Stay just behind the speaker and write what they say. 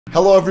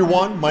Hello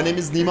everyone, my name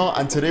is Nima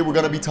and today we're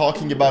going to be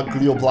talking about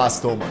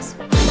glioblastomas.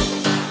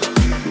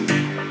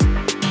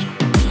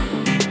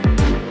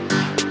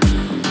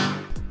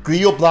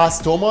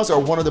 Glioblastomas are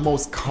one of the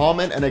most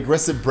common and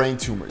aggressive brain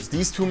tumors.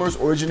 These tumors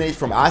originate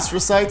from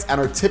astrocytes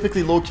and are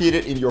typically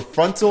located in your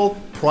frontal,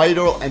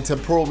 parietal, and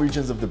temporal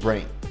regions of the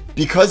brain.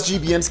 Because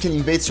GBMs can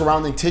invade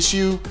surrounding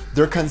tissue,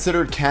 they're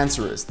considered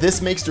cancerous.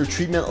 This makes their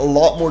treatment a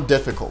lot more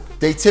difficult.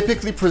 They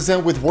typically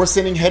present with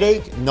worsening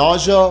headache,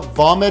 nausea,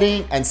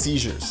 vomiting, and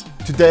seizures.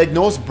 To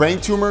diagnose brain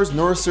tumors,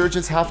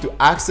 neurosurgeons have to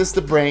access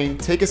the brain,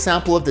 take a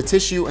sample of the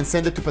tissue, and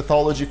send it to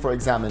pathology for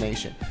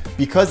examination.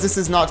 Because this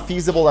is not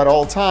feasible at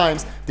all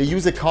times, they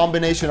use a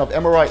combination of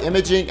MRI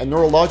imaging and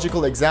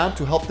neurological exam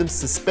to help them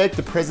suspect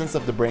the presence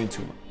of the brain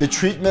tumor. The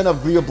treatment of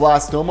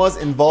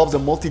glioblastomas involves a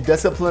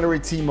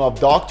multidisciplinary team of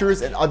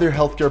doctors and other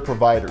healthcare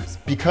providers.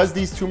 Because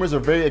these tumors are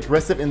very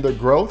aggressive in their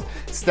growth,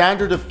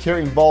 standard of care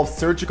involves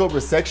surgical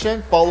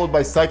resection followed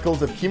by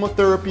cycles of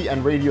chemotherapy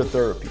and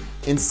radiotherapy.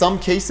 In some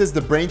cases, the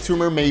brain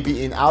tumor may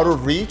be in out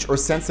of reach or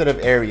sensitive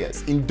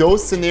areas. In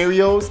those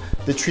scenarios,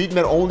 the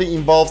treatment only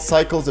involves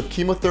cycles of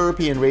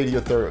chemotherapy and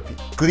radiotherapy.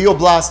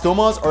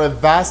 Glioblastomas are a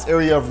vast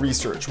area of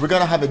research. We're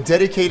going to have a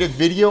dedicated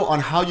video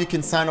on how you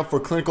can sign up for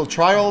clinical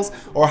trials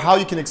or how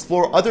you can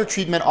explore other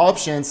treatment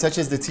options such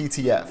as the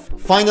TTF.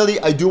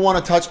 Finally, I do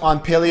want to touch on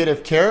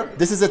palliative care.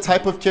 This is a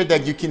type of care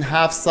that you can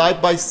have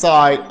side by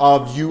side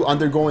of you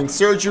undergoing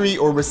surgery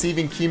or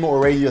receiving chemo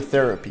or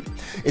radiotherapy.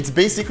 It's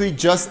basically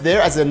just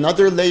there as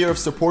another layer of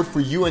support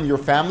for you and your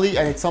family,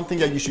 and it's something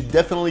that you should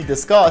definitely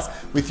discuss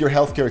with your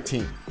healthcare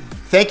team.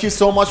 Thank you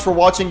so much for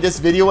watching this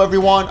video,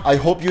 everyone. I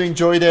hope you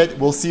enjoyed it.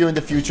 We'll see you in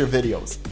the future videos.